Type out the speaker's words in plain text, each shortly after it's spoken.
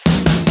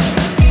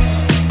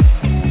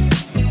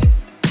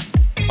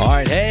All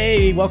right,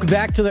 hey, welcome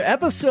back to the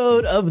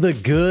episode of the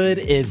Good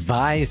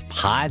Advice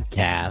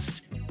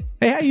Podcast.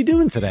 Hey, how you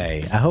doing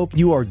today? I hope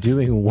you are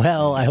doing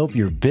well. I hope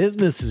your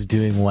business is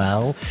doing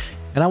well.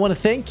 And I want to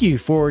thank you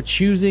for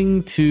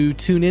choosing to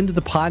tune into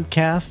the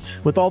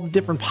podcast. With all the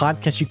different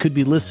podcasts you could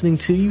be listening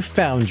to, you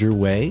found your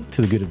way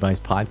to the Good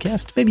Advice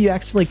Podcast. Maybe you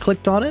accidentally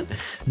clicked on it,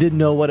 didn't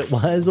know what it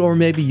was, or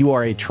maybe you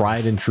are a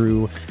tried and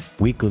true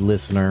weekly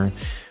listener.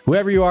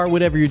 Whoever you are,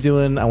 whatever you're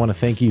doing, I want to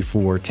thank you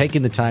for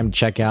taking the time to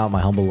check out my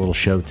humble little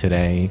show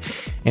today.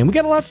 And we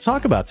got a lot to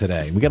talk about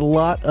today. We got a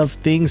lot of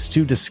things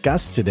to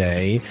discuss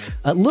today.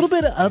 A little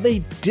bit of a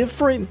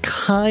different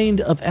kind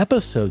of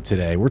episode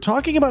today. We're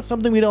talking about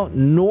something we don't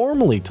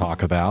normally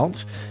talk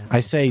about.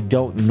 I say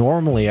don't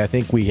normally. I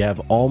think we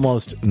have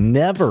almost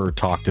never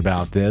talked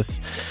about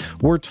this.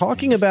 We're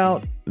talking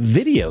about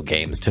video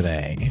games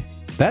today.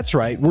 That's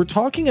right. We're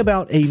talking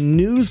about a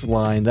news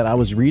line that I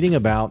was reading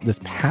about this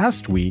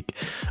past week,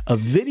 a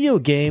video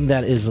game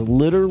that is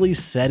literally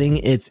setting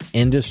its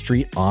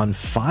industry on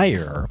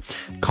fire,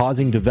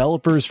 causing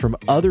developers from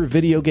other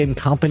video game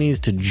companies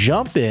to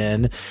jump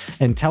in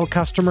and tell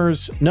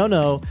customers,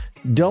 no,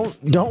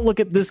 don't look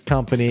at this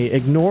company,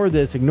 ignore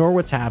this, ignore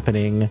what's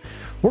happening.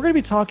 We're going to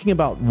be talking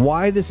about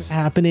why this is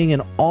happening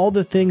and all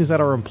the things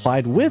that are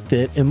implied with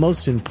it. And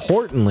most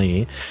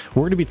importantly,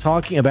 we're going to be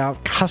talking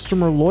about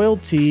customer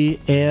loyalty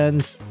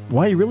and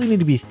why you really need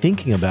to be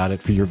thinking about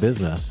it for your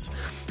business.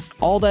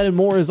 All that and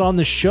more is on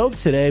the show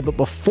today. But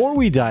before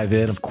we dive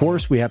in, of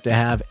course, we have to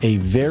have a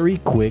very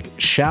quick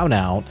shout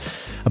out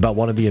about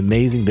one of the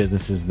amazing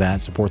businesses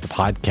that support the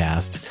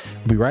podcast.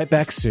 We'll be right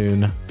back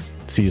soon.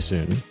 See you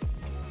soon.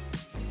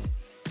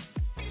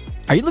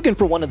 Are you looking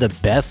for one of the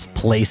best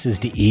places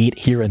to eat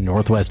here in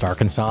Northwest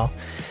Arkansas?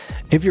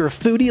 If you're a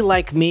foodie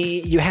like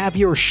me, you have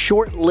your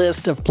short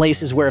list of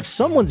places where if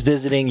someone's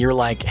visiting, you're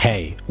like,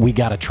 hey, we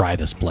got to try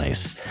this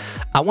place.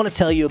 I want to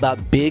tell you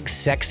about Big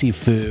Sexy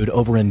Food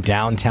over in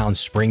downtown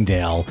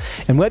Springdale.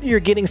 And whether you're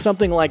getting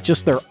something like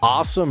just their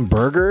awesome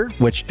burger,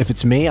 which if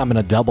it's me, I'm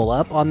going to double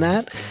up on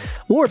that,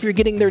 or if you're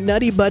getting their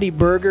Nutty Buddy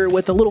burger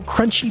with a little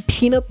crunchy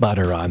peanut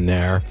butter on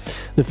there,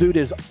 the food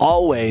is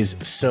always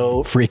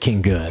so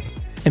freaking good.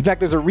 In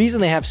fact, there's a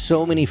reason they have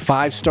so many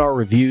 5-star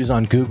reviews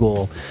on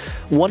Google.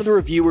 One of the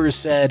reviewers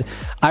said,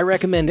 I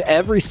recommend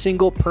every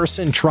single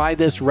person try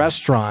this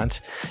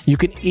restaurant. You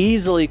can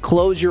easily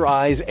close your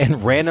eyes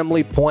and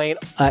randomly point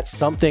at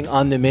something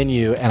on the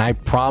menu, and I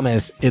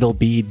promise it'll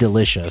be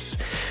delicious.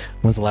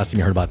 When's the last time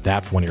you heard about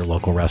that from one of your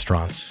local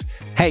restaurants?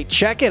 Hey,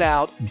 check it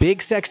out.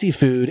 Big Sexy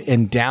Food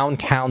in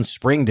downtown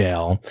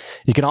Springdale.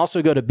 You can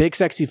also go to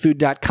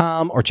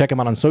bigsexyfood.com or check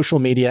them out on social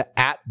media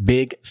at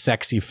Big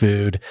Sexy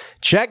Food.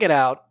 Check it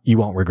out. You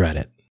won't regret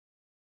it.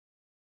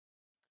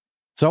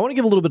 So I want to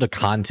give a little bit of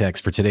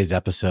context for today's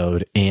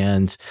episode,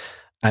 and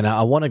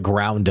I want to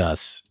ground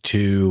us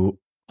to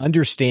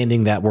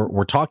understanding that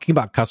we're talking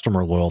about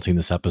customer loyalty in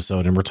this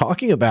episode, and we're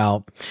talking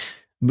about,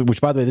 which,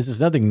 by the way, this is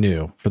nothing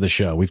new for the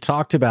show. We've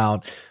talked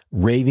about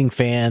raving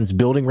fans,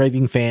 building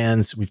raving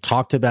fans. We've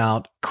talked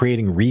about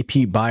creating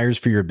repeat buyers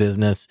for your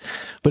business.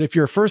 But if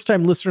you're a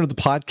first-time listener to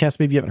the podcast,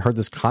 maybe you haven't heard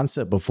this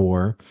concept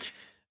before,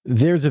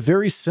 there's a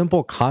very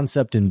simple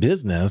concept in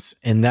business,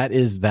 and that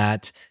is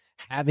that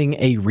having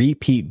a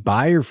repeat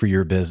buyer for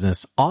your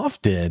business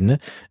often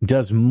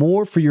does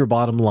more for your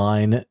bottom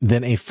line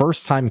than a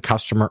first-time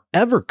customer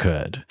ever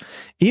could.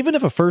 Even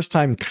if a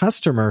first-time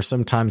customer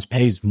sometimes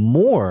pays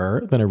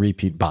more than a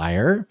repeat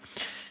buyer,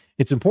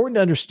 it's important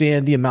to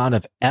understand the amount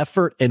of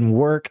effort and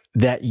work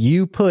that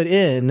you put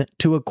in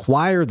to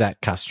acquire that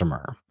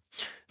customer.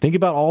 Think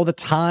about all the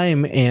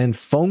time and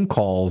phone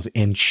calls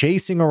and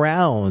chasing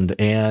around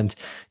and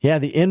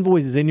the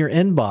invoices in your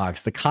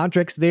inbox, the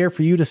contracts there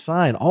for you to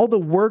sign, all the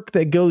work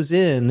that goes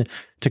in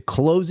to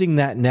closing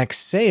that next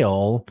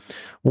sale.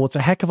 Well, it's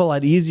a heck of a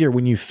lot easier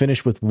when you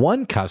finish with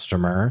one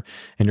customer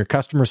and your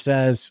customer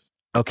says,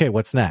 okay,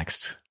 what's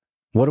next?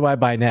 What do I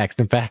buy next?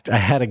 In fact, I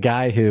had a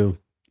guy who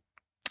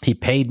he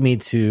paid me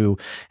to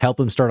help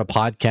him start a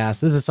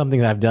podcast. This is something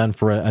that I've done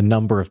for a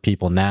number of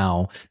people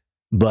now.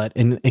 But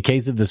in the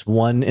case of this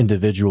one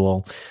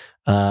individual,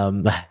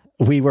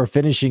 we were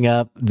finishing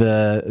up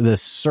the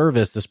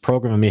service, this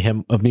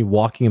program of me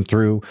walking him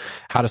through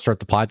how to start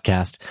the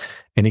podcast.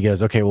 And he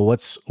goes, okay, well,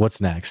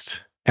 what's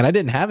next? And I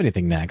didn't have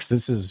anything next.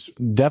 This is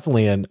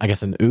definitely an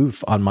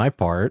oof on my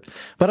part.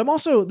 But I'm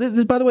also,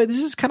 by the way,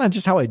 this is kind of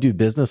just how I do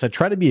business. I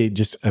try to be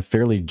just a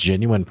fairly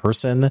genuine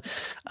person.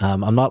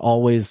 I'm not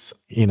always,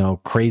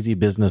 crazy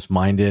business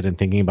minded and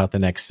thinking about the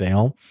next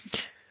sale.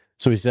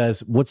 So he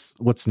says,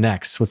 what's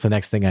next? What's the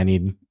next thing I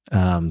need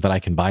that I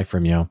can buy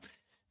from you?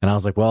 And I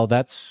was like, well,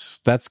 that's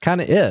kind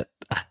of it.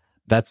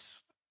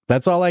 That's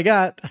all I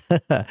got.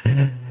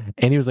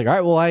 And he was like, all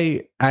right, well,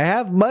 I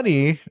have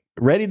money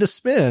ready to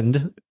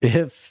spend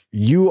if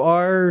you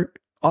are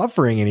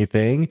offering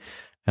anything.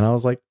 And I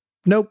was like,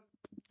 nope,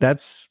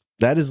 that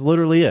is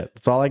literally it.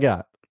 That's all I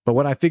got. But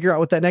when I figure out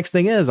what that next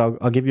thing is,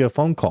 I'll give you a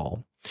phone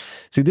call.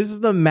 See, this is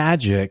the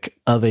magic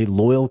of a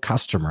loyal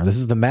customer. This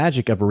is the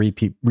magic of a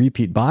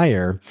repeat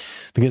buyer,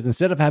 because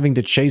instead of having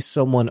to chase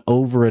someone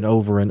over and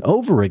over and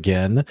over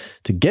again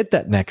to get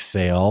that next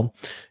sale,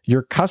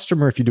 your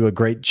customer, if you do a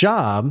great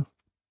job,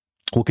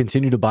 will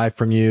continue to buy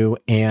from you,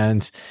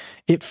 and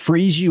it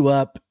frees you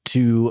up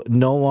to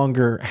no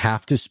longer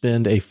have to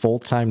spend a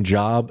full-time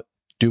job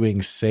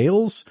doing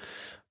sales,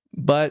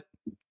 but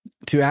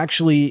to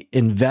actually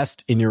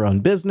invest in your own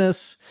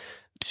business,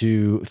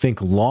 to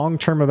think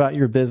long-term about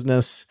your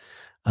business.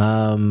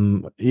 I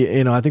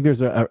think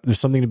there's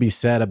something to be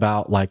said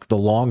about like the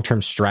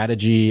long-term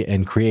strategy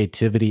and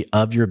creativity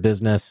of your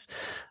business.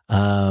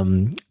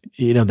 That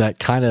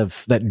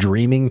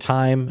dreaming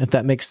time, if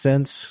that makes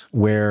sense,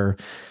 where,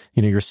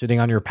 you're sitting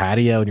on your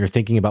patio and you're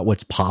thinking about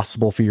what's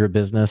possible for your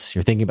business.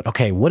 You're thinking about,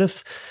 okay, what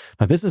if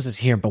my business is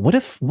here, but what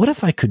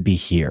if I could be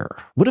here?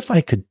 What if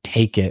I could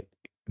take it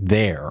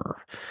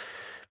there?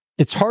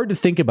 It's hard to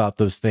think about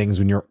those things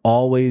when you're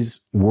always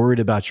worried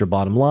about your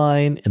bottom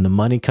line and the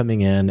money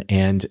coming in,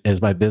 and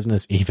is my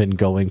business even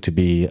going to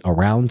be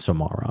around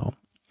tomorrow?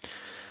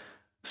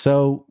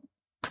 So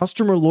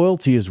customer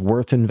loyalty is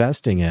worth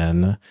investing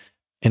in,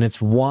 and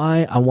it's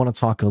why I want to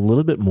talk a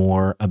little bit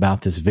more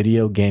about this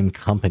video game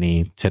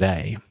company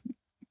today.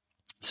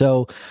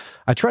 So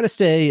I try to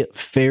stay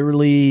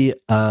fairly,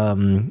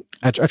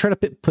 I try to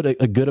put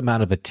a good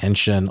amount of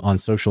attention on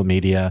social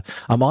media.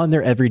 I'm on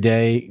there every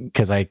day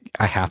because I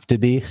have to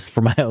be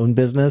for my own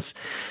business.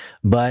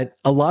 But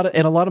a lot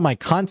of my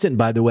content,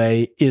 by the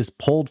way, is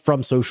pulled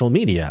from social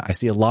media. I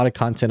see a lot of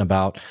content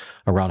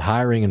around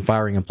hiring and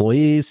firing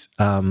employees.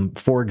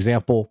 For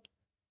example,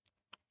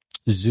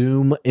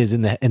 Zoom is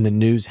in the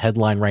news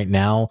headline right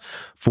now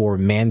for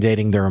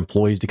mandating their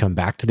employees to come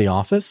back to the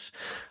office,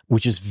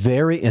 which is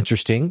very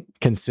interesting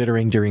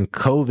considering during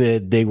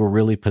COVID, they were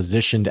really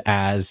positioned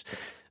as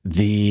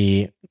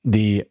the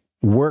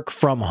work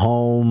from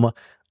home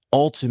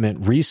ultimate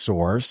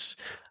resource.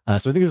 So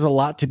I think there's a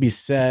lot to be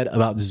said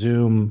about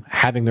Zoom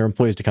having their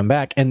employees to come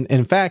back. And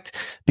in fact,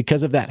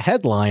 because of that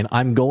headline,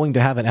 I'm going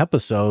to have an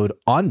episode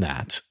on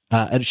that.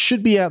 It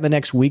should be out in the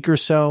next week or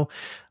so,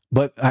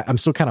 but I'm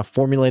still kind of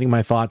formulating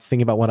my thoughts,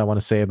 thinking about what I want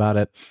to say about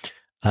it.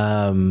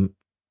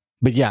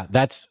 But yeah,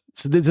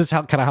 so this is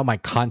how my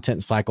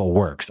content cycle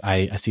works.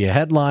 I see a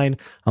headline.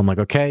 I'm like,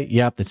 okay,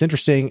 yep, that's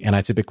interesting. And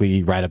I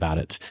typically write about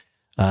it.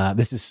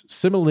 This is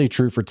similarly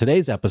true for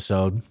today's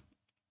episode.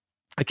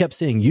 I kept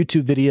seeing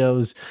YouTube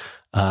videos,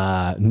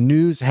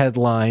 news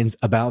headlines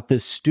about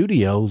this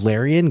studio,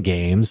 Larian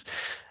Games,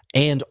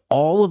 and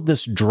all of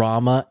this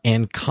drama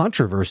and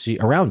controversy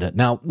around it.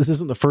 Now, this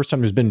isn't the first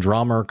time there's been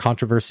drama or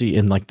controversy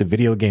in like the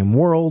video game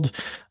world.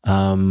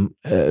 And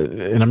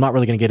I'm not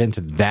really going to get into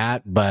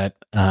that, but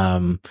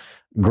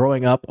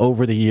growing up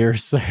over the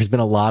years, there's been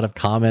a lot of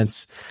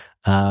comments.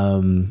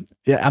 I'm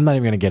not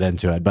even going to get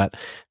into it, but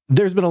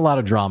there's been a lot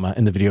of drama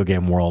in the video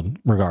game world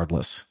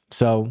regardless.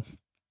 So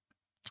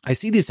I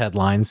see these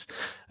headlines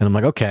and I'm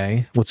like,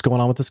 okay, what's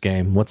going on with this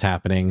game? What's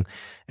happening?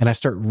 And I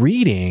start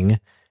reading,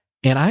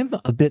 and I'm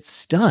a bit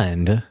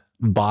stunned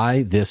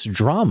by this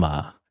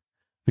drama,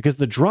 because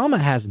the drama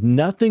has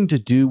nothing to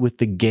do with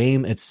the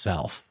game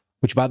itself,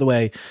 which, by the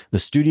way, the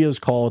studio's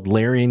called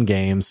Larian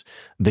Games.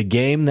 The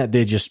game that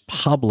they just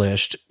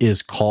published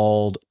is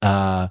called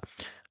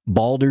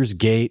Baldur's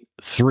Gate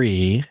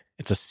 3.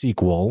 It's a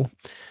sequel,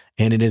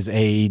 and it is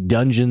a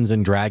Dungeons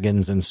and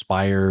Dragons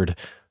inspired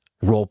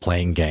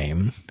role-playing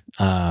game.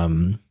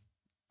 So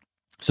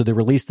they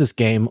released this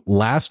game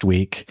last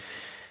week,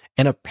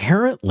 and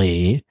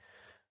apparently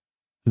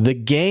the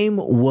game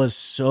was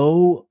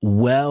so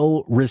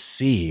well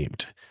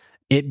received,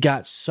 it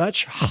got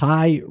such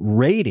high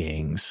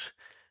ratings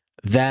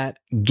that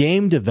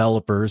game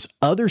developers,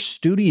 other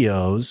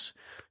studios,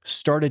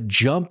 started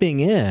jumping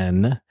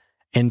in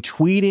and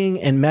tweeting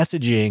and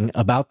messaging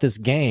about this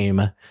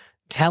game,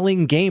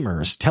 telling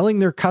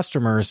their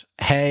customers,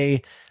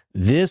 hey,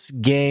 this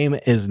game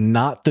is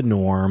not the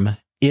norm.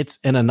 It's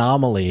an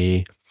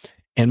anomaly.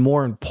 And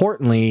more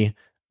importantly,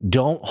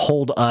 don't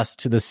hold us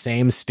to the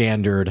same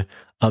standard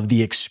of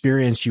the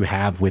experience you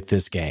have with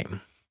this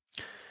game.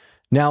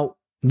 Now,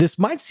 this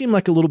might seem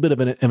like a little bit of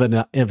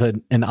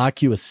an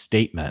innocuous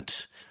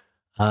statement.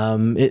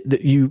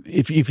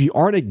 If you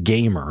aren't a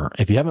gamer,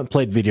 if you haven't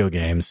played video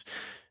games,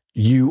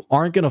 you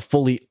aren't going to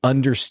fully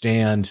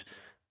understand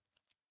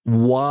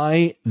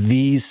why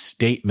these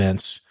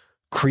statements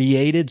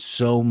created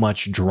so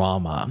much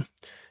drama.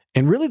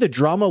 And really, the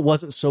drama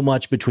wasn't so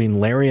much between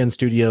Larian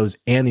Studios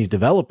and these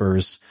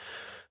developers.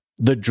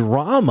 The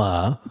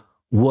drama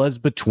was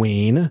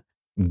between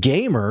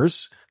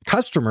gamers,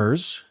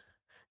 customers,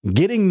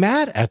 getting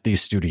mad at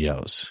these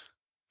studios.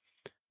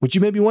 Which you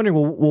may be wondering,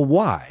 well,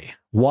 why?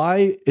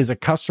 Why is a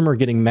customer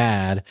getting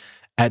mad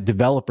at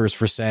developers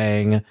for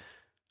saying,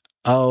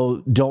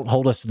 oh, don't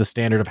hold us to the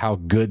standard of how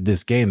good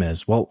this game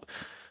is? Well,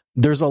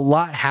 there's a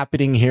lot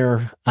happening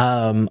here.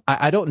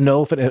 I don't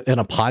know if in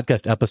a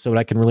podcast episode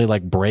I can really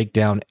like break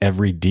down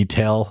every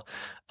detail.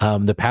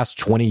 The past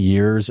 20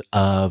 years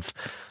of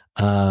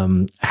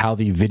how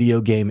the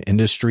video game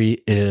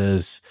industry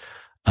is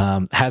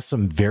has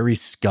some very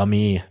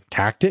scummy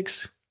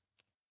tactics.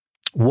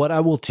 What I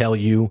will tell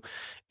you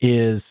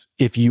is,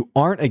 if you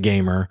aren't a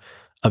gamer,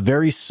 a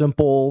very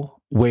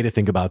simple way to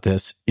think about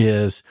this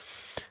is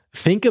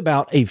think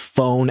about a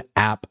phone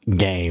app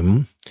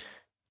game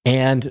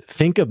and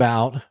think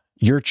about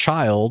your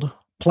child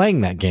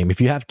playing that game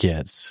if you have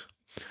kids.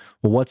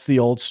 Well, what's the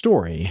old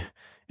story?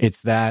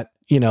 It's that,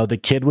 the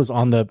kid was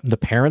on the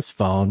parent's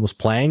phone, was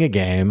playing a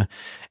game,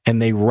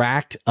 and they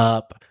racked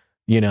up,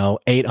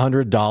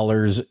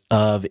 $800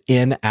 of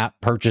in-app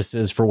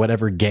purchases for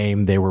whatever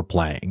game they were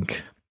playing.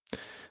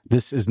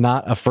 This is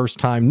not a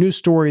first-time news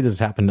story. This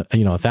has happened,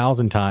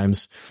 1,000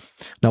 times.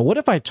 Now, what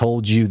if I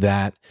told you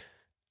that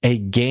a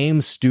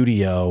game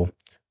studio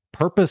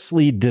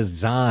purposely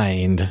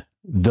designed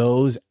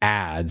those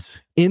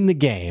ads in the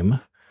game,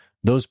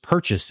 those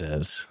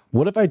purchases?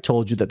 What if I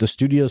told you that the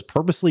studios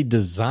purposely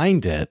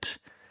designed it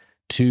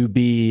to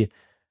be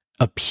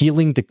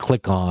appealing to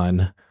click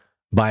on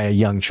by a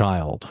young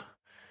child?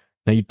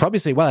 Now, you'd probably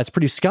say, wow, that's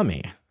pretty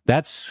scummy.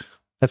 That's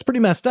pretty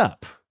messed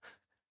up.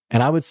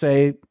 And I would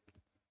say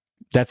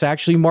that's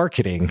actually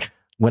marketing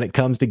when it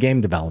comes to game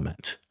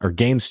development or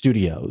game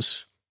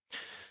studios.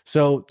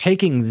 So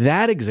taking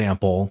that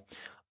example,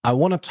 I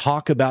want to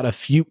talk about a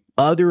few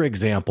other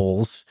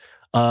examples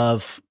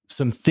of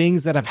some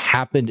things that have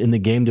happened in the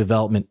game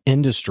development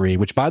industry,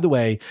 which, by the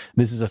way,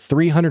 this is a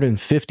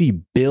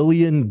 $350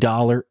 billion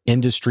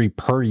industry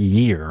per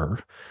year.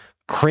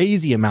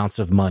 Crazy amounts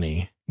of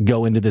money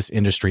go into this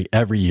industry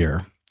every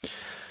year.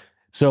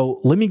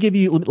 So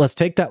let's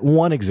take that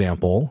one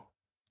example.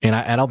 And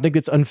I don't think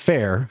it's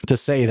unfair to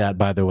say that,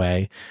 by the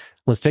way.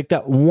 Let's take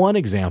that one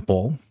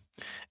example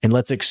and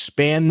let's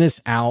expand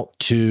this out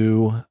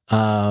to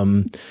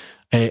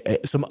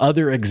some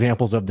other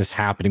examples of this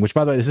happening, which,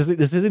 by the way,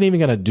 this isn't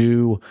even going to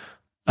do,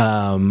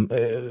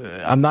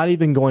 I'm not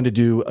even going to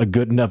do a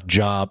good enough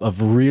job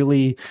of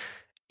really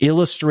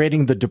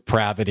illustrating the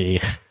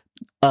depravity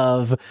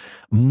of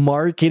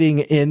marketing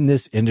in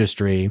this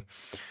industry,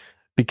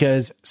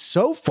 because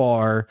so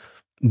far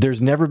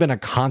there's never been a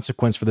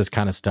consequence for this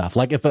kind of stuff.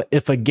 Like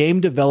if a game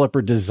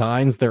developer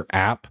designs their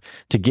app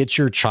to get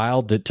your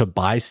child to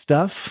buy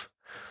stuff,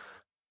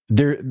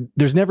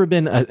 there's never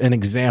been an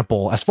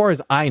example, as far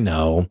as I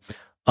know,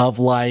 of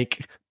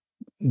like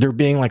there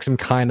being like some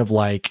kind of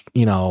like,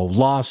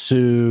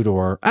 lawsuit,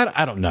 or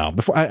I don't know.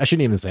 Before I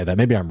shouldn't even say that.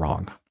 Maybe I'm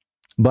wrong.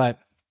 But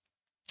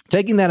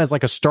taking that as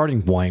like a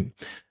starting point,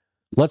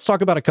 let's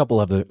talk about a couple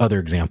of the other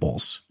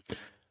examples.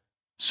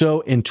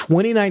 So in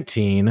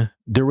 2019,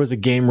 there was a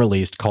game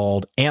released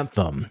called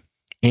Anthem.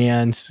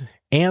 And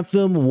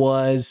Anthem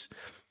was,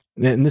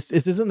 and this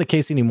isn't the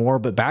case anymore,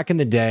 but back in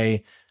the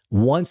day,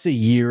 once a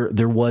year,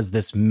 there was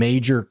this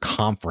major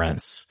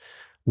conference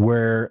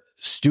where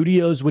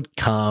studios would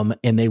come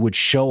and they would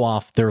show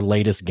off their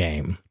latest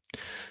game.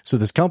 So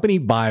this company,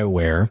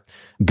 BioWare,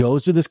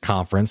 goes to this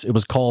conference. It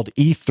was called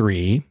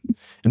E3.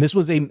 And this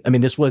was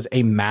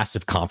a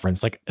massive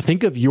conference. Like,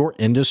 think of your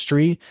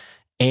industry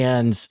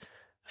and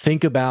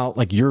think about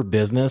like your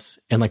business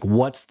and like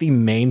what's the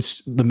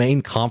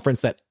main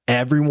conference that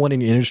everyone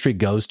in your industry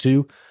goes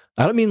to.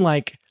 I don't mean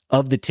like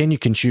of the 10 you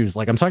can choose.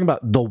 Like, I'm talking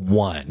about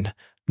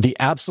the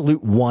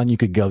absolute one you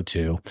could go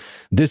to.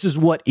 This is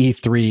what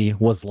E3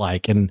 was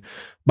like. And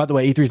by the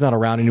way, E3 is not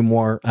around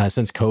anymore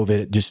since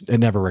COVID. It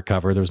never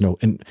recovered.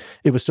 And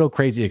it was so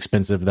crazy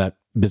expensive that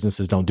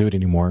businesses don't do it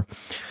anymore.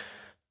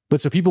 But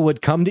so people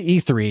would come to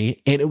E3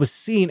 and it was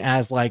seen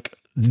as like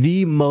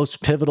the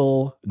most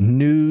pivotal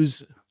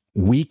news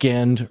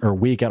weekend or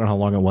week. I don't know how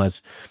long it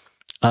was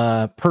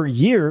per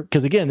year.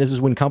 Because again, this is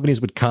when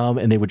companies would come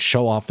and they would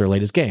show off their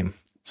latest game.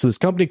 So this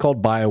company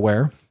called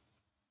BioWare,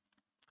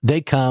 they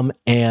come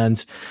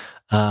and,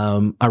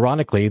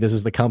 ironically, this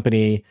is the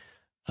company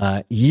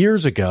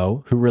years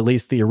ago who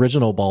released the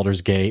original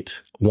Baldur's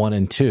Gate 1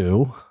 and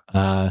 2,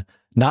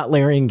 not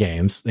Larian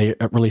Games. They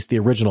released the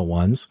original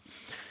ones.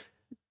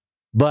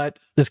 But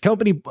this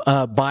company,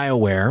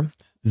 BioWare,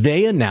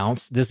 they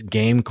announced this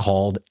game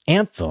called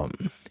Anthem.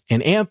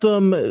 And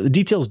Anthem,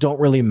 details don't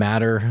really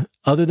matter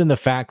other than the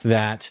fact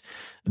that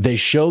they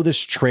show this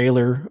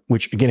trailer,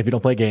 which, again, if you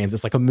don't play games,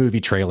 it's like a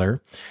movie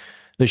trailer.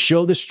 They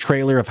show this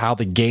trailer of how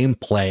the game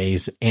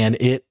plays, and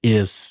it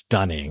is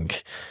stunning.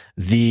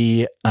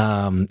 It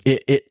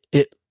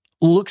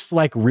looks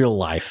like real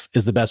life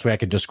is the best way I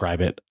could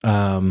describe it.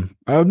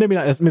 Maybe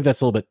not. Maybe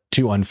that's a little bit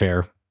too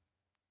unfair,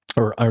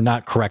 or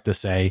not correct to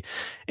say.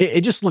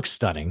 It just looks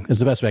stunning. Is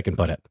the best way I can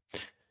put it.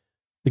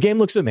 The game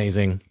looks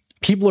amazing.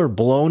 People are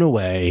blown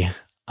away.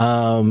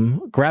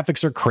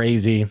 Graphics are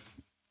crazy.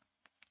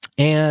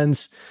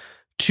 And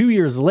 2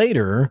 years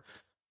later,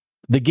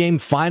 the game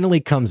finally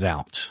comes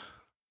out.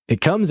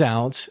 It comes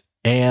out,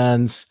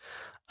 and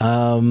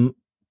bottom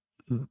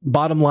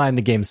line,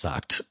 the game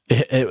sucked.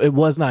 It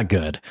was not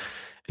good.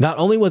 Not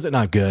only was it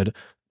not good,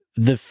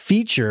 the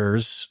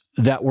features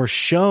that were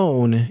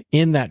shown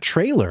in that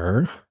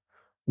trailer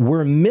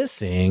were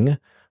missing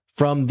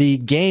from the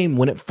game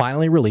when it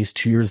finally released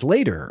 2 years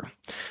later.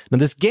 Now,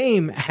 this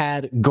game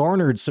had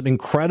garnered some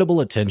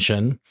incredible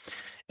attention.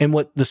 And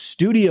what the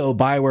studio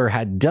BioWare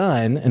had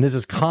done, and this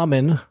is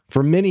common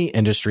for many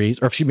industries,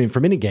 or excuse me, for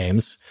many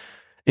games,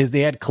 is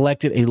they had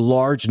collected a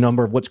large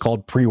number of what's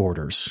called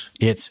pre-orders.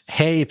 It's,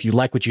 hey, if you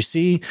like what you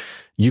see,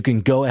 you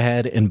can go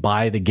ahead and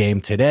buy the game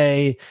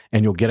today,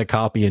 and you'll get a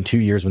copy in 2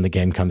 years when the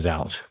game comes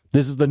out.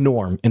 This is the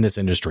norm in this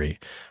industry.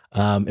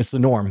 It's the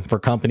norm for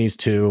companies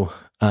to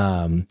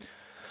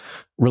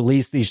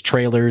release these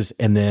trailers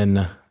and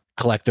then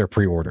collect their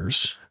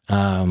pre-orders.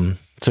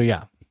 So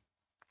yeah.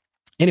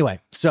 Anyway,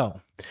 so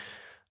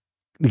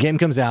the game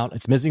comes out.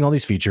 It's missing all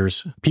these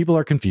features. People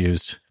are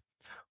confused.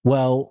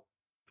 Well,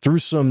 through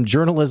some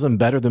journalism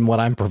better than what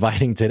I'm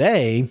providing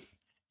today,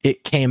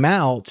 it came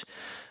out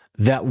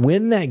that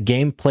when that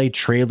gameplay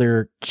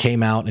trailer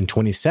came out in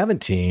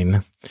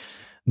 2017,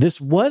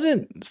 this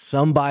wasn't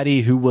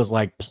somebody who was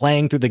like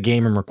playing through the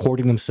game and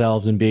recording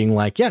themselves and being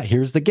like, yeah,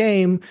 here's the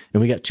game,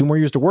 and we got 2 more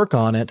years to work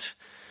on it.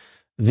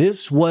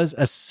 This was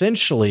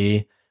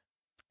essentially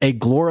a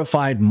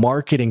glorified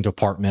marketing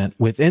department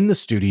within the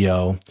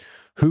studio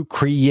who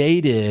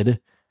created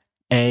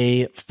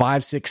a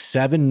 5, 6,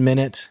 7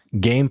 minute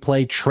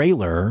gameplay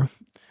trailer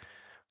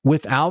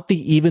without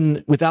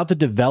the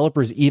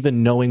developers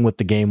even knowing what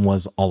the game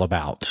was all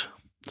about.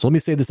 So let me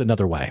say this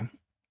another way.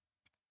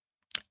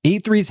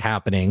 E3's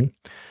happening.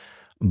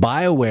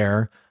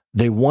 BioWare,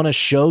 they want to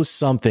show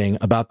something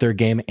about their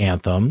game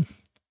Anthem.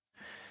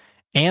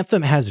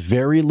 Anthem has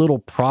very little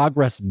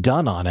progress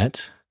done on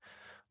it,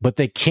 but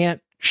they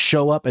can't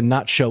show up and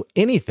not show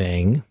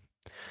anything.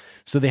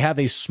 So they have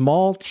a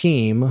small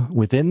team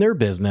within their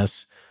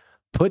business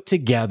put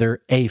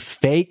together a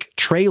fake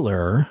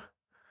trailer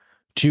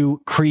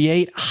to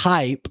create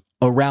hype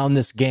around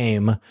this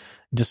game,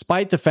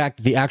 despite the fact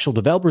that the actual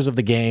developers of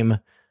the game,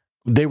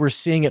 they were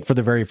seeing it for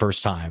the very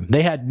first time.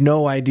 They had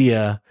no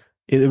idea.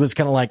 It was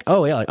kind of like,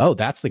 oh yeah, like, oh,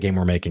 that's the game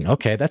we're making.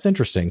 Okay, that's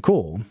interesting.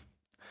 Cool.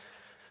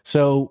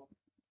 So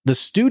the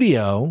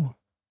studio,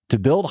 to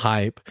build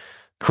hype,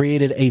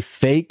 created a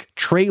fake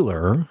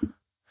trailer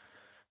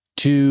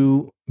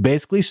to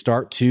basically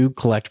start to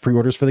collect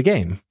pre-orders for the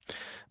game.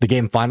 The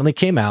game finally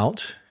came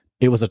out.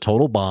 It was a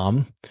total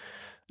bomb.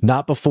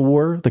 Not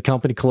before the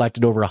company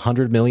collected over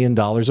 $100 million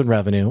in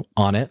revenue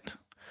on it,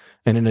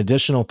 and an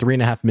additional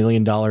 $3.5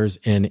 million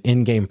in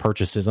in-game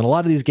purchases. And a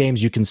lot of these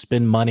games, you can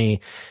spend money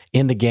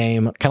in the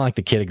game, kind of like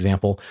the kid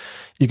example.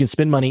 You can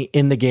spend money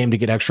in the game to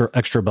get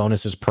extra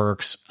bonuses,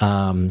 perks,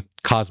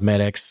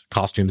 cosmetics,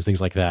 costumes,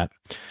 things like that.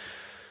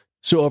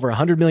 So over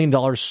 $100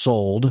 million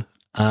sold,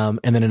 and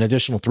then an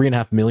additional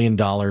 $3.5 million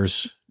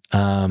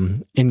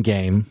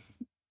in-game.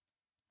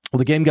 Well,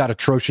 the game got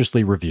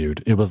atrociously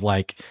reviewed. It was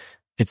like,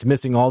 it's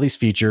missing all these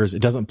features.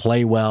 It doesn't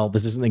play well.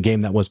 This isn't the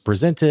game that was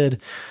presented.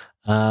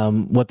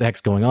 What the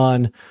heck's going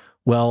on?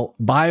 Well,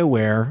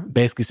 BioWare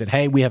basically said,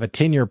 hey, we have a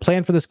 10-year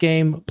plan for this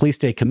game. Please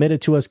stay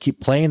committed to us. Keep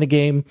playing the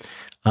game.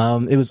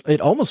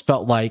 It almost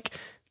felt like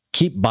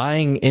keep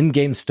buying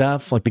in-game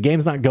stuff. Like the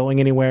game's not going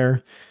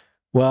anywhere.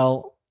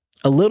 Well,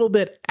 a little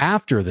bit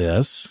after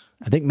this,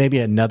 I think maybe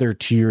another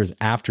 2 years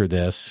after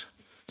this,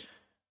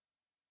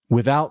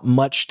 without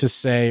much to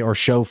say or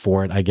show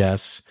for it, I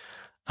guess,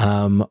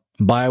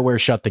 BioWare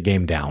shut the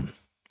game down.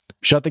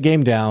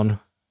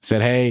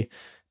 Said, hey,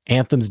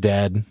 Anthem's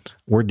dead.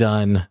 We're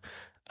done.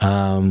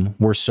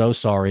 We're so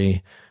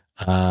sorry.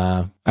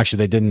 Actually,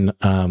 they didn't.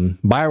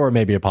 BioWare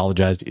maybe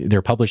apologized.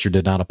 Their publisher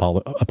did not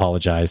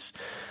apologize.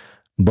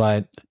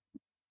 But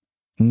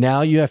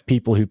now you have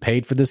people who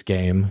paid for this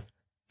game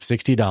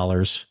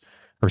 $60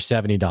 or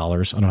 $70. I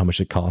don't know how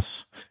much it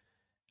costs.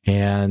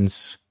 And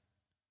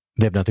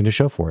they have nothing to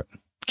show for it.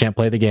 Can't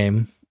play the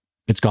game.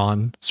 It's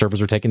gone.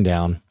 Servers are taken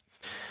down.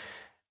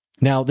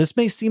 Now, this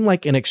may seem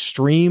like an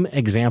extreme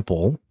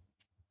example.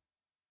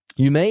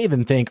 You may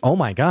even think, oh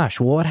my gosh,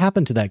 well, what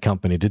happened to that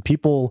company? Did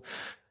people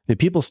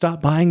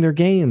stop buying their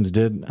games?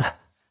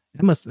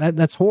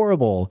 That's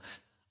horrible.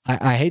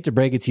 I hate to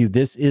break it to you.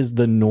 This is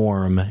the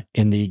norm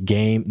in the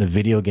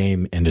video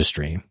game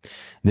industry.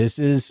 This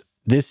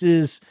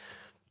is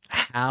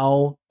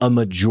how a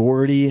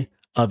majority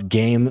of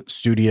game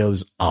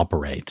studios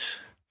operate.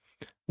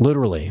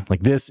 Literally,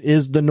 like this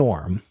is the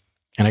norm.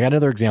 And I got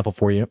another example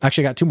for you.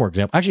 Actually, I got 2 more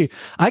examples. Actually,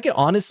 I could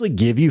honestly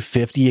give you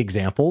 50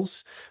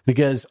 examples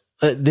because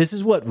this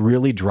is what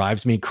really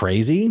drives me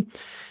crazy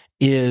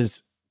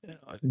is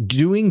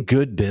doing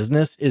good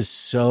business is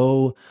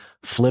so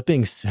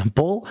flipping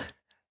simple.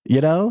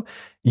 You know,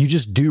 you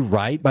just do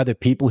right by the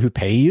people who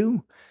pay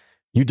you.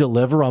 You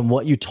deliver on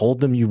what you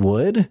told them you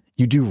would.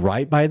 You do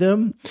right by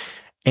them.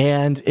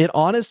 And it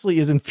honestly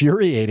is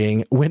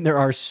infuriating when there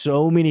are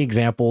so many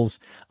examples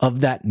of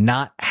that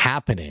not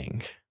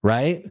happening,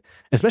 right?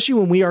 Especially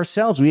when we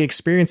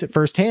experience it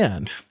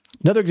firsthand.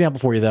 Another example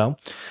for you, though,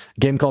 a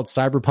game called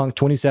Cyberpunk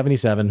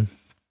 2077.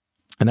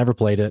 I never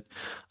played it,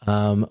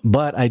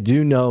 but I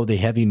do know the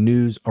heavy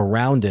news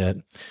around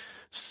it.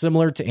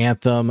 Similar to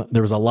Anthem,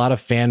 there was a lot of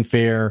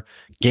fanfare,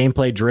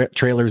 gameplay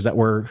trailers that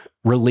were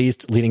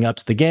released leading up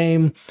to the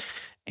game.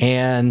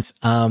 And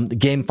the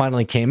game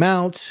finally came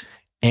out,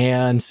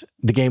 and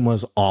the game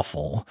was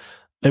awful.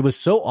 It was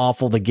so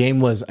awful. The game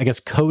was, I guess,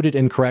 coded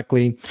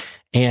incorrectly,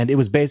 and it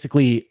was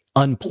basically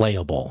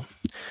unplayable.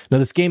 Now,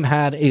 this game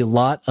had a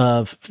lot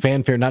of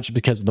fanfare, not just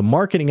because of the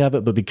marketing of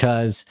it, but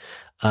because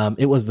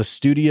it was the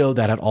studio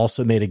that had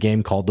also made a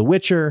game called The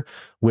Witcher,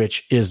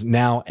 which is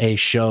now a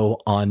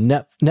show on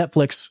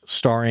Netflix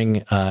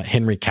starring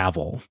Henry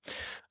Cavill.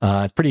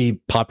 It's a pretty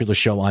popular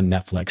show on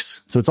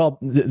Netflix. So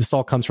this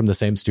all comes from the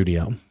same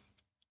studio.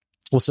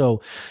 Well,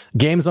 so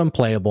game's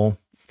unplayable.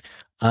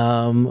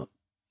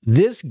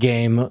 This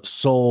game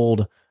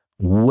sold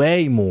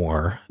way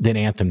more than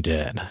Anthem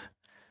did.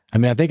 I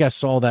mean, I think I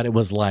saw that it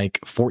was like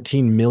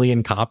 14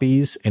 million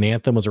copies and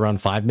Anthem was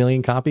around 5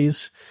 million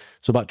copies.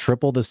 So about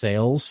triple the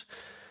sales.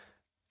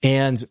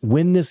 And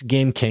when this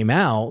game came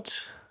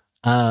out,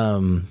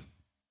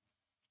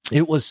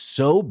 it was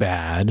so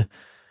bad.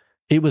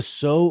 It was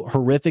so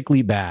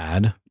horrifically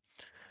bad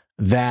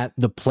that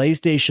the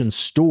PlayStation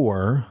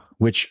Store,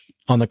 which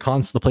on the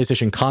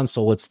PlayStation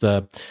console, it's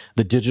the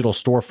digital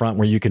storefront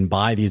where you can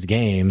buy these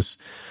games.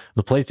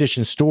 The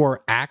PlayStation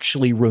Store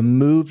actually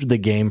removed the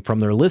game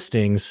from their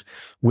listings,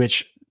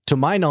 which to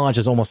my knowledge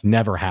has almost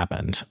never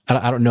happened.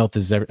 I don't know if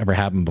this has ever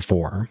happened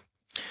before.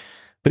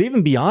 But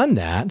even beyond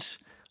that,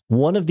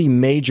 one of the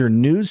major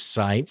news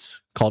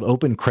sites called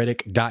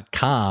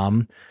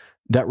opencritic.com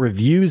that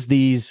reviews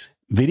these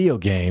video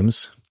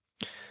games,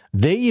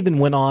 they even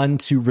went on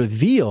to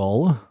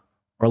reveal,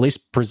 or at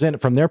least present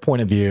it from their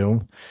point of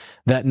view,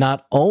 that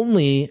not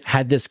only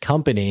had this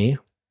company,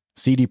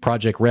 CD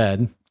Projekt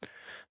Red,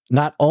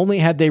 not only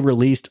had they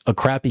released a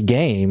crappy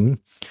game,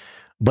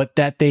 but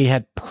that they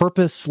had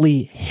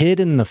purposely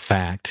hidden the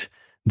fact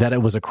that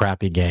it was a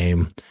crappy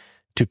game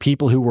to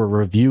people who were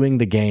reviewing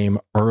the game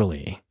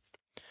early.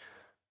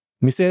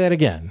 Let me say that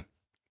again.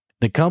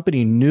 The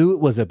company knew it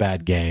was a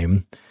bad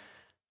game,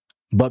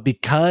 but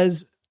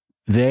because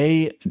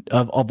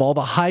of all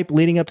the hype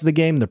leading up to the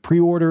game, the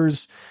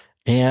pre-orders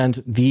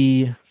and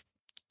the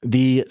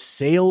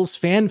sales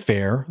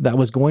fanfare that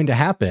was going to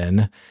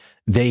happen,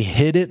 they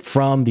hid it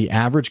from the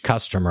average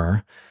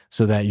customer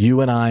so that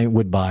you and I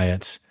would buy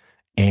it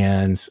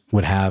and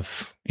would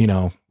have,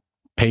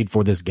 paid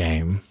for this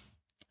game.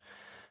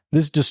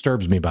 This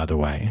disturbs me, by the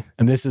way.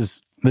 And this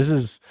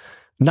is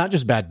not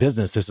just bad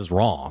business. This is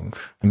wrong.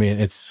 I mean,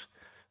 it's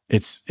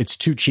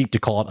too cheap to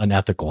call it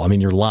unethical. I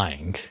mean, you're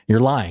lying. You're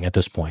lying at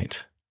this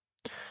point.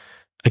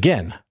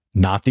 Again,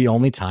 not the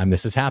only time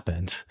this has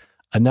happened.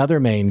 Another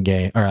main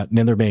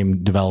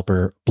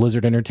developer,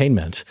 Blizzard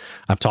Entertainment.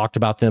 I've talked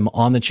about them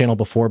on the channel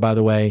before, by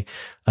the way,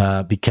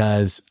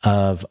 because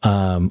of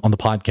on the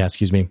podcast.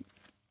 Excuse me.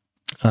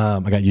 I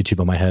got YouTube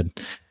on my head.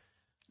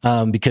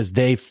 Because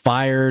they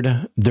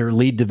fired their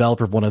lead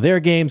developer of one of their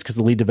games because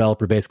the lead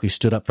developer basically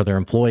stood up for their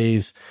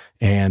employees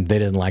and they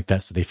didn't like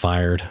that, so they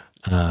fired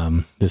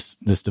this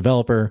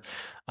developer.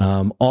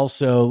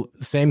 Also,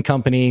 same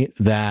company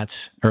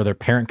or their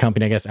parent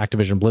company, I guess,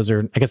 Activision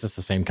Blizzard. I guess it's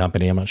the same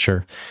company. I'm not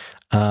sure.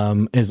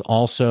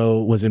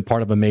 Was in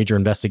part of a major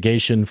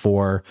investigation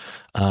for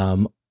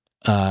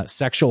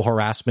sexual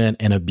harassment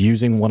and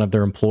abusing one of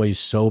their employees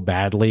so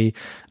badly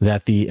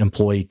that the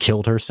employee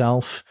killed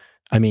herself.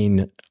 I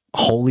mean,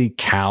 holy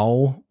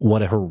cow,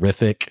 what a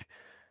horrific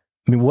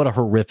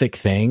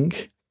thing.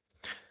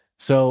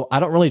 So I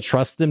don't really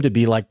trust them to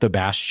be like the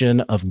bastion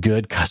of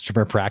good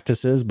customer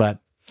practices, but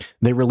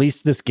they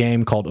released this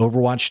game called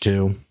Overwatch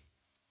 2.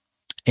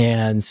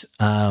 And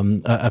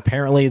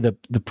apparently the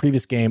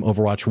previous game,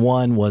 Overwatch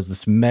 1, was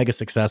this mega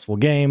successful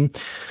game.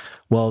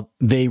 Well,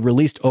 they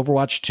released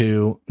Overwatch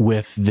 2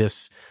 with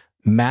this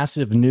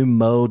massive new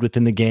mode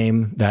within the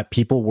game that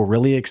people were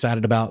really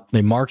excited about.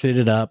 They marketed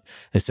it up.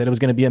 They said it was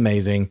going to be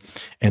amazing.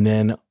 And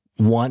then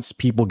once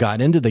people got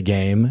into the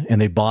game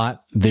and they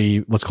bought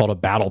what's called a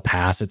battle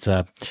pass, it's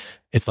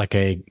like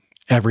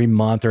every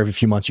month or every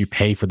few months you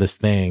pay for this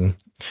thing.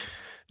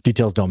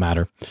 Details don't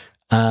matter.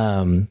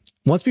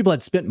 Once people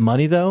had spent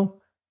money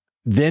though,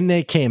 then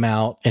they came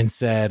out and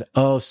said,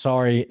 "Oh,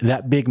 sorry,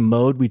 that big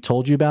mode we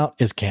told you about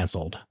is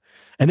canceled."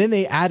 And then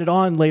they added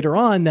on later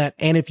on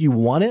and if you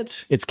want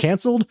it, it's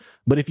canceled.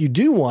 But if you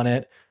do want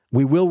it,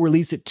 we will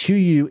release it to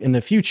you in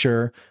the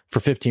future for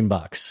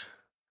 $15.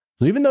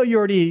 So even though you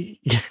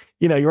already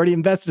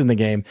invested in the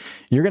game,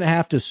 you're going to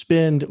have to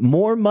spend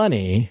more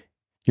money.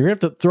 You're going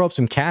to have to throw up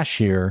some cash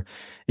here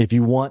if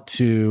you want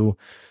to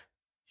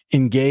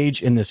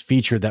engage in this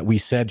feature that we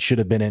said should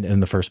have been in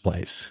the first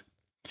place.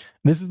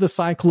 This is the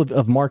cycle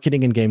of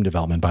marketing and game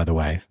development, by the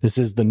way. This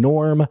is the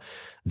norm.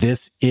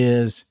 This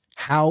is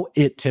how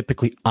it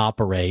typically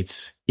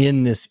operates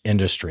in this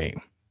industry.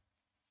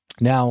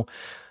 Now,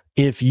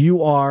 if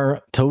you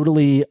are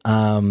totally,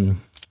 I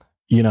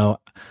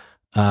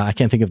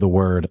can't think of the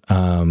word.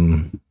 I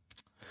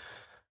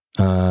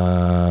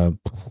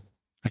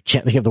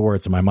can't think of the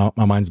word, so my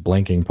mind's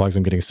blanking. Probably 'cause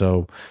I'm getting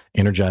so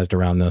energized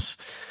around this.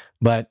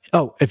 But,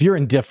 if you're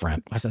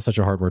indifferent, why is that such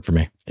a hard word for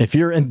me? If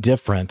you're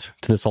indifferent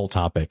to this whole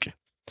topic,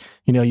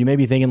 you may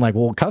be thinking like,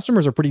 well,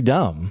 customers are pretty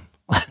dumb.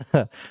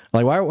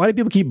 Like, why do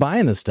people keep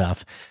buying this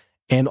stuff?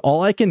 And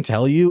all I can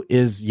tell you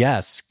is,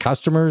 yes,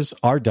 customers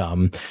are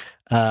dumb.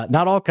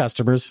 Not all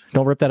customers.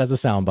 Don't rip that as a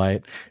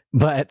soundbite.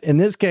 But in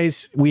this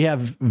case, we have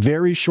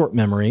very short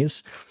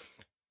memories.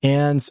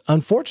 And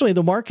unfortunately,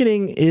 the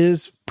marketing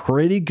is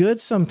pretty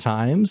good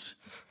sometimes.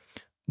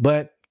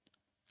 But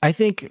I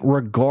think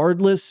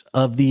regardless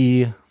of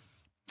the,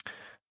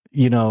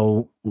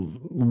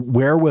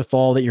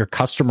 wherewithal that your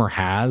customer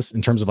has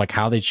in terms of like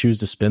how they choose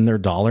to spend their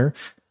dollar,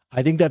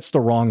 I think that's the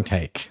wrong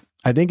take.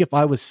 I think if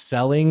I was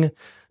selling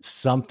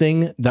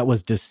something that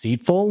was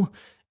deceitful,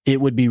 it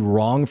would be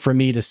wrong for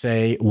me to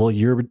say, well,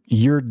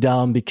 you're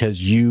dumb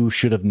because you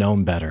should have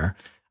known better.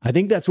 I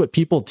think that's what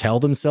people tell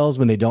themselves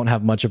when they don't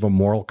have much of a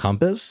moral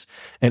compass,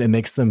 and it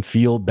makes them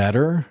feel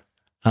better,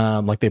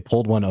 like they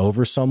pulled one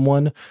over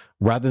someone,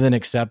 rather than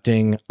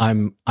accepting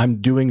I'm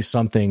doing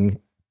something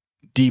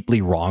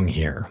deeply wrong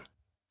here.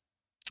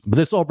 But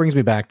this all brings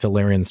me back to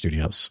Larian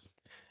Studios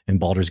and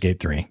Baldur's Gate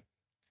 3.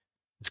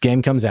 This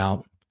game comes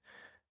out.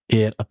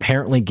 It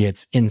apparently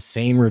gets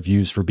insane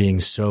reviews for being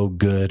so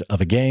good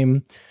of a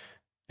game.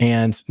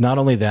 And not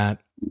only that,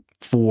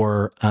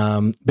 for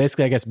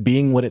basically, I guess,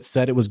 being what it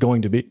said it was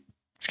going to be,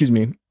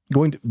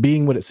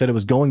 being what it said it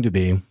was going to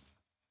be.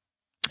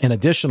 And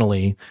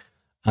additionally,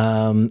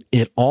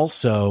 it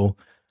also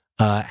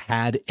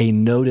had a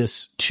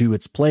notice to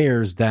its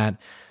players that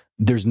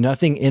there's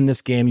nothing in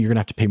this game you're going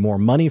to have to pay more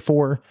money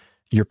for.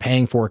 You're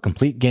paying for a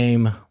complete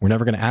game. We're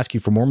never going to ask you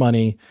for more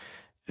money.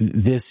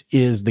 This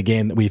is the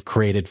game that we've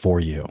created for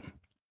you.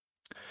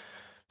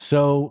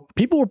 So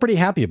people were pretty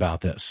happy about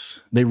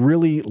this. They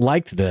really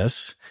liked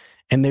this,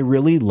 and they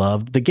really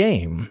loved the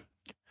game.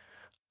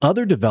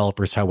 Other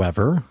developers,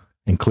 however,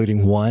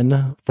 including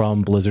one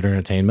from Blizzard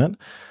Entertainment,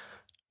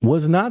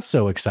 was not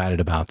so excited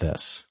about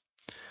this,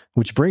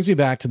 which brings me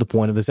back to the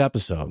point of this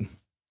episode.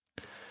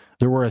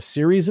 There were a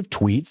series of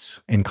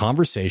tweets and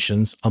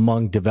conversations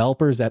among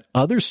developers at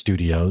other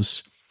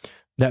studios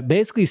that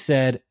basically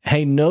said,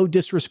 hey, no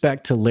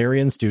disrespect to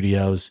Larian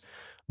Studios,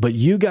 but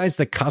you guys,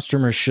 the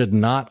customers, should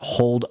not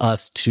hold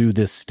us to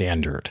this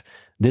standard.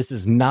 This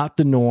is not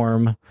the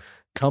norm.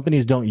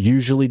 Companies don't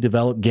usually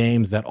develop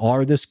games that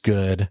are this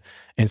good,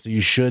 and so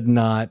you should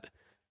not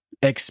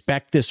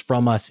expect this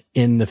from us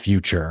in the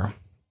future.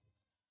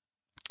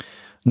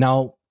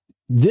 Now,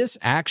 this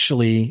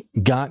actually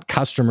got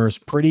customers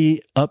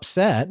pretty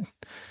upset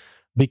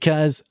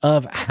because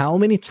of how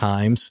many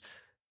times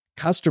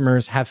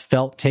customers have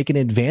felt taken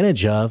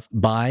advantage of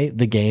by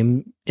the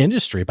game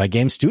industry, by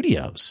game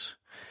studios.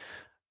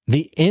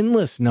 The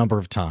endless number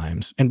of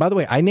times. And by the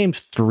way, I named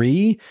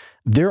 3.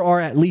 There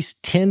are at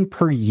least 10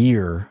 per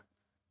year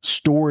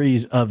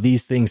stories of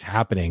these things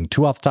happening.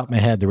 2 off the top of my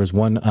head. There was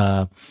one,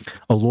 a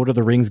Lord of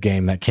the Rings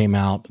game that came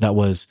out that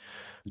was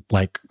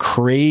like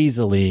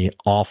crazily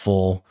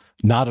awful.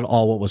 Not at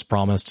all what was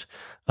promised.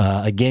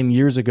 A game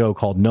years ago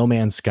called No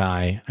Man's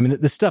Sky. I mean,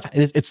 this stuff,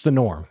 it's the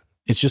norm.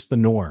 It's just the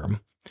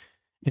norm.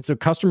 And so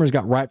customers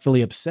got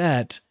rightfully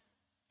upset,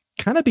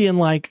 kind of being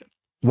like,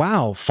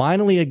 wow,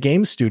 finally a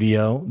game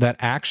studio that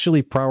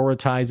actually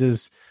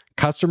prioritizes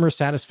customer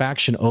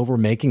satisfaction over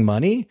making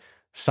money.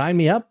 Sign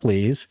me up,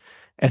 please.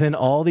 And then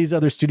all these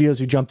other studios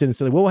who jumped in and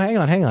said, well, hang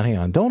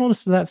on. Don't hold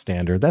us to that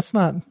standard. That's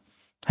not,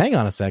 hang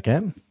on a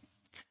second.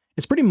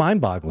 It's pretty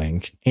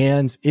mind-boggling.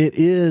 And it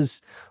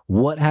is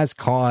what has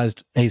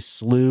caused a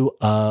slew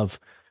of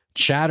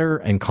chatter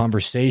and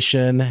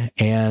conversation.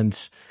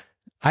 And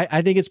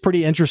I think it's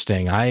pretty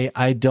interesting.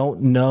 I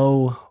don't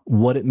know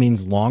what it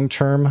means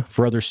long-term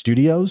for other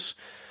studios.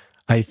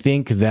 I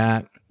think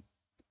that,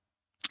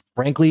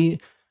 frankly,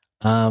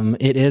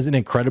 it is an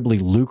incredibly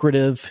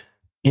lucrative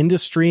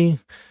industry.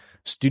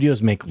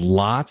 Studios make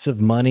lots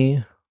of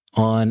money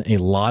on a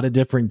lot of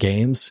different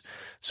games.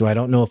 So I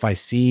don't know if I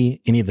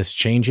see any of this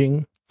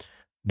changing.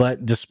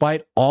 But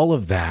despite all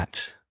of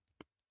that,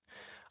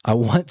 I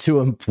want to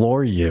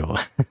implore you.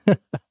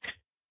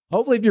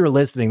 Hopefully, if you're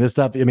listening, this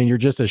stuff, I mean, you're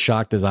just as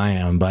shocked as I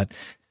am. But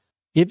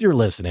if you're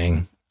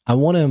listening, I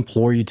want to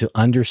implore you to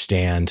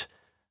understand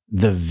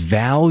the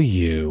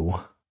value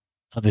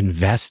of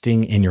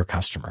investing in your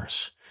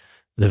customers,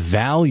 the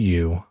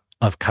value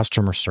of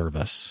customer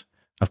service,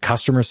 of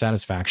customer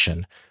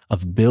satisfaction,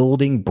 of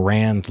building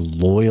brand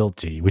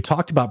loyalty. We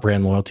talked about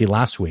brand loyalty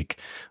last week.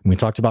 We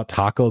talked about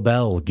Taco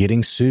Bell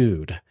getting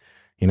sued.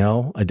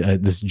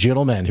 This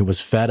gentleman who was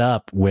fed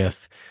up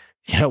with,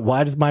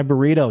 why does my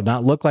burrito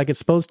not look like it's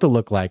supposed to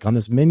look like on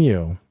this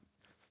menu?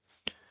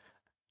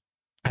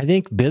 I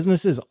think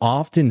businesses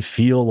often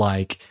feel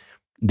like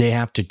they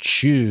have to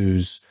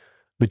choose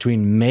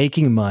between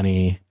making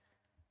money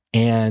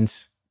and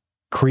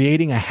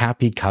creating a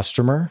happy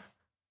customer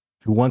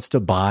who wants to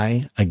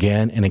buy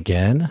again and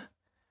again.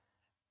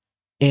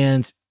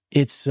 And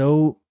it's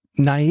so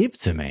naive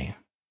to me.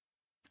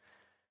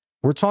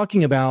 We're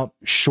talking about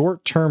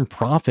short-term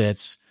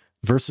profits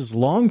versus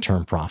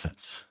long-term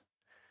profits.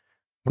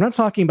 We're not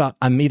talking about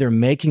I'm either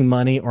making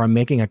money or I'm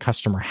making a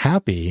customer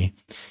happy.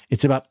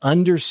 It's about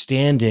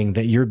understanding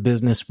that your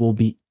business will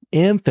be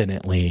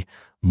infinitely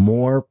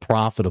more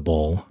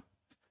profitable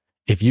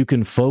if you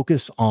can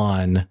focus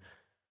on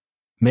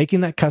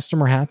making that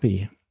customer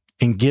happy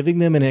and giving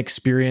them an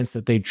experience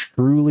that they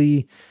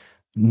truly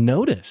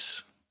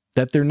notice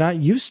that they're not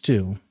used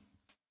to.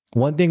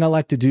 One thing I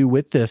like to do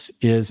with this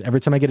is every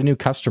time I get a new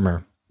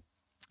customer,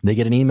 they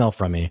get an email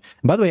from me.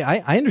 And by the way,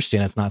 I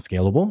understand it's not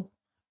scalable.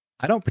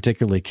 I don't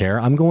particularly care.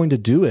 I'm going to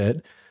do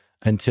it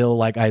until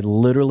like I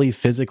literally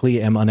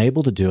physically am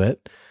unable to do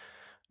it.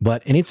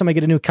 But anytime I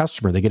get a new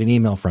customer, they get an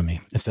email from me.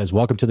 It says,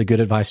 welcome to the Good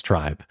Advice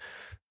Tribe.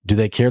 Do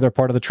they care they're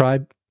part of the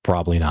tribe?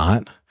 Probably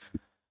not.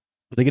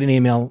 But they get an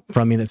email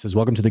from me that says,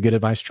 welcome to the Good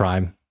Advice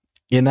Tribe.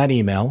 In that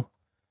email,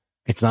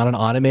 it's not an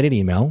automated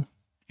email.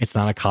 It's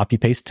not a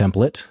copy-paste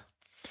template.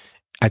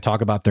 I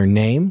talk about their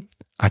name.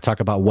 I talk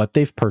about what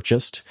they've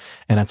purchased,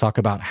 and I talk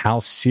about how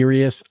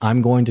serious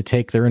I'm going to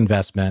take their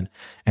investment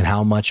and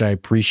how much I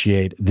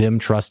appreciate them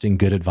trusting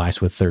good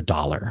advice with their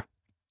dollar.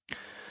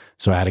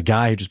 So I had a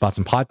guy who just bought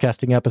some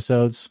podcasting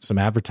episodes, some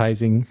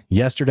advertising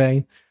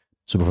yesterday.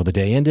 So before the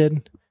day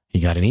ended, he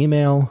got an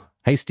email.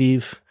 Hey,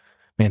 Steve,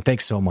 man,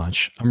 thanks so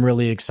much. I'm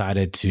really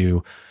excited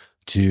to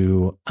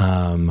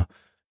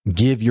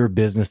give your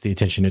business the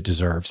attention it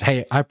deserves.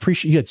 Hey, I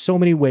appreciate you had so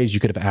many ways you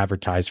could have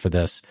advertised for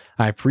this.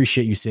 I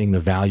appreciate you seeing the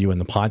value in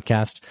the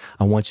podcast.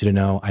 I want you to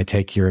know I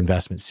take your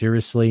investment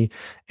seriously,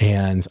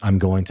 and I'm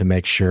going to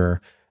make sure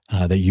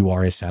that you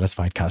are a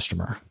satisfied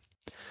customer.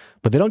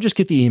 But they don't just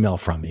get the email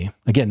from me.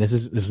 Again, this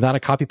is not a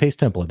copy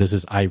paste template. This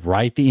is I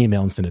write the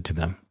email and send it to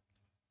them.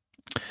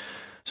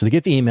 So they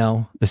get the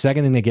email. The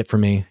second thing they get from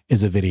me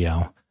is a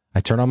video. I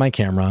turn on my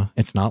camera.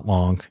 It's not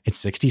long. It's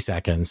 60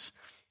 seconds.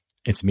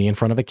 It's me in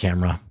front of a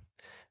camera.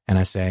 And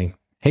I say,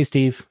 hey,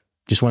 Steve,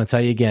 just want to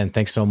tell you again,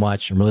 thanks so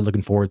much. I'm really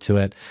looking forward to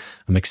it.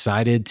 I'm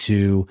excited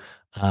to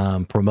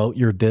promote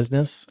your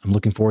business. I'm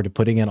looking forward to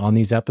putting it on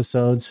these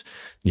episodes.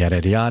 Yada,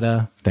 yada,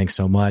 yada. Thanks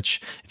so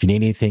much. If you need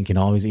anything, you can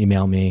always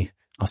email me.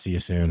 I'll see you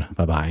soon.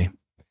 Bye-bye.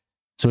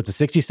 So it's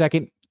a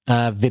 60-second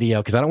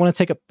video because I don't want to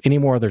take up any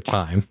more of their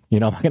time. I'm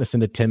not going to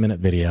send a 10-minute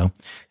video.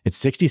 It's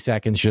 60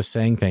 seconds just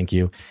saying thank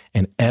you.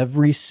 And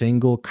every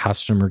single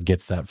customer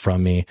gets that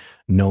from me,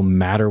 no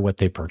matter what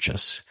they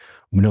purchase.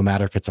 No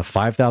matter if it's a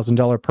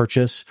 $5,000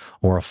 purchase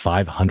or a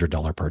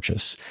 $500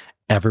 purchase,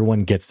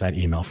 everyone gets that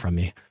email from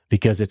me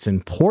because it's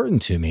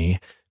important to me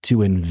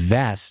to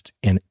invest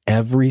in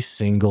every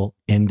single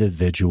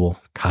individual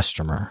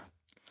customer.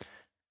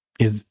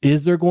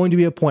 Is there going to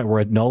be a point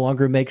where it no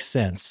longer makes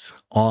sense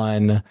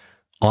on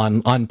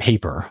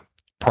paper?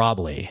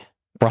 Probably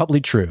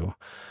true.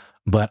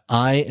 But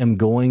I am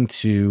going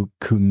to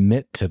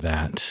commit to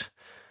that.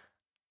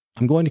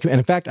 And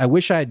in fact, I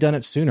wish I had done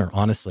it sooner,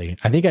 honestly.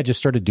 I think I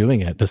just started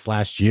doing it this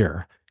last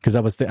year because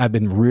I've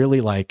been really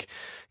like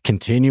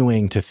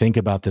continuing to think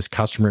about this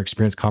customer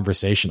experience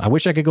conversation. I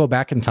wish I could go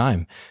back in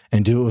time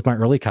and do it with my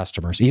early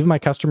customers, even my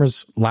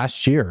customers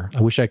last year.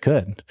 I wish I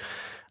could.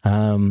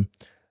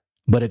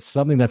 But it's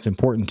something that's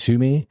important to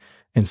me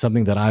and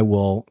something that I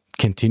will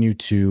continue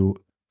to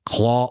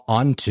claw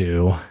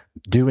onto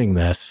doing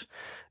this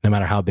no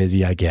matter how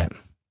busy I get.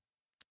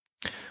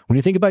 When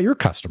you think about your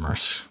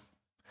customers,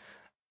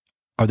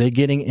 are they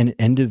getting an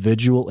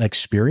individual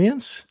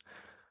experience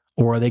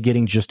or are they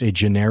getting just a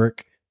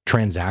generic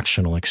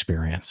transactional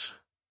experience?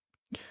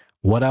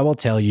 What I will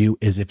tell you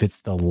is if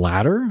it's the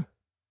latter,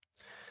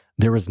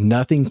 there is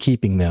nothing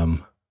keeping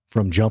them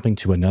from jumping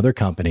to another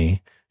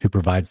company who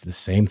provides the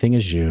same thing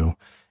as you.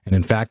 And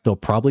in fact, they'll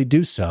probably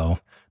do so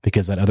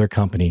because that other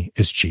company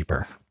is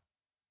cheaper.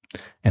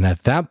 And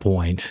at that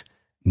point,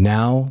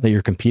 now that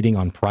you're competing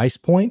on price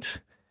point,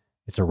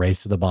 it's a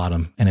race to the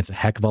bottom and it's a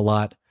heck of a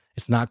lot.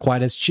 It's not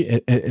quite as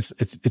cheap.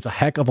 It's a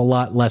heck of a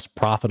lot less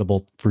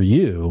profitable for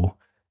you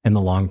in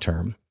the long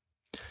term.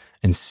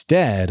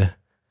 Instead,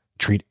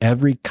 treat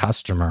every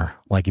customer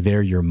like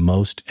they're your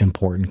most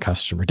important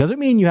customer. Doesn't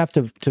mean you have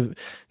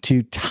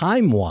to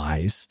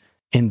time-wise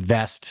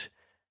invest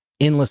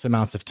endless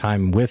amounts of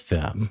time with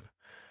them.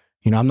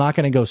 I'm not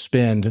going to go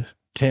spend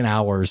 10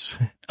 hours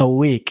a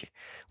week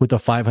with a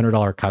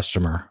 $500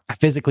 customer. I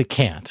physically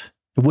can't.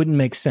 It wouldn't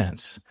make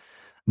sense.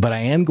 But I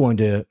am going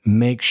to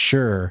make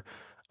sure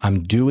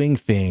I'm doing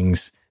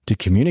things to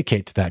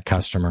communicate to that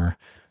customer,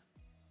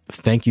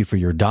 thank you for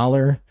your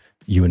dollar.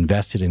 You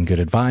invested in good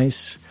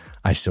advice.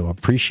 I so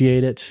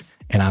appreciate it.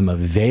 And I'm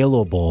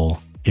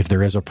available if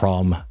there is a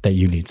problem that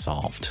you need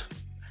solved.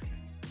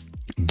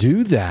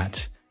 Do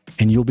that,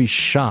 and you'll be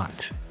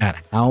shocked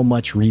at how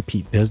much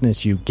repeat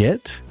business you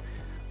get.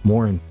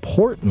 More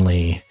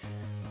importantly,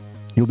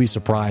 you'll be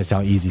surprised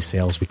how easy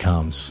sales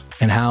becomes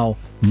and how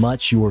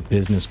much your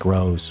business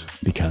grows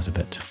because of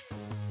it.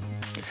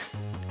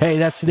 Hey,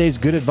 that's today's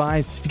good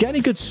advice. If you got any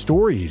good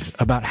stories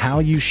about how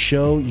you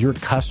show your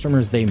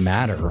customers they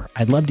matter,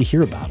 I'd love to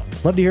hear about them.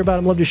 Love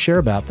to share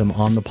about them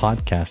on the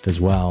podcast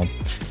as well. You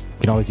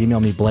can always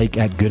email me,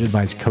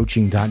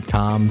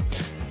 blake@goodadvicecoaching.com.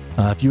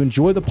 If you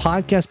enjoy the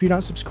podcast, but you're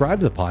not subscribed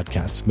to the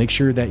podcast, make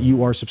sure that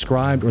you are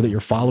subscribed or that you're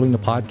following the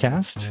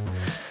podcast.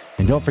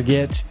 And don't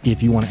forget,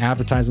 if you want to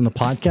advertise on the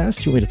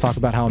podcast, you want me to talk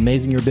about how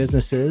amazing your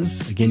business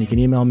is, again, you can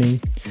email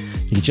me.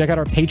 You can check out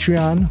our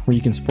Patreon, where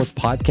you can support the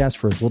podcast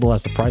for as little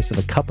as the price of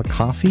a cup of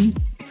coffee.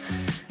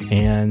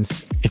 And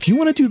if you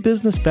want to do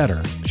business better,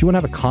 if you want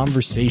to have a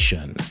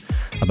conversation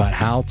about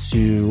how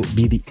to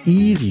be the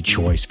easy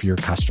choice for your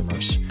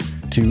customers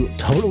to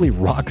totally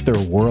rock their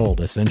world,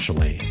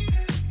 essentially.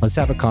 Let's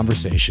have a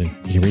conversation.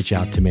 You can reach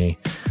out to me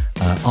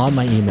on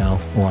my email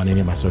or on any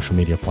of my social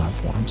media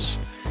platforms.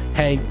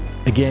 Hey,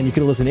 again, you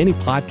could listen to any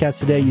podcast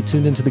today. You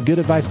tuned into the Good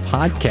Advice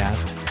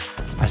Podcast.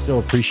 I so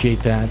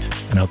appreciate that,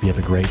 and I hope you have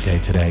a great day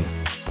today.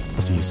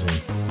 I'll see you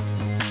soon.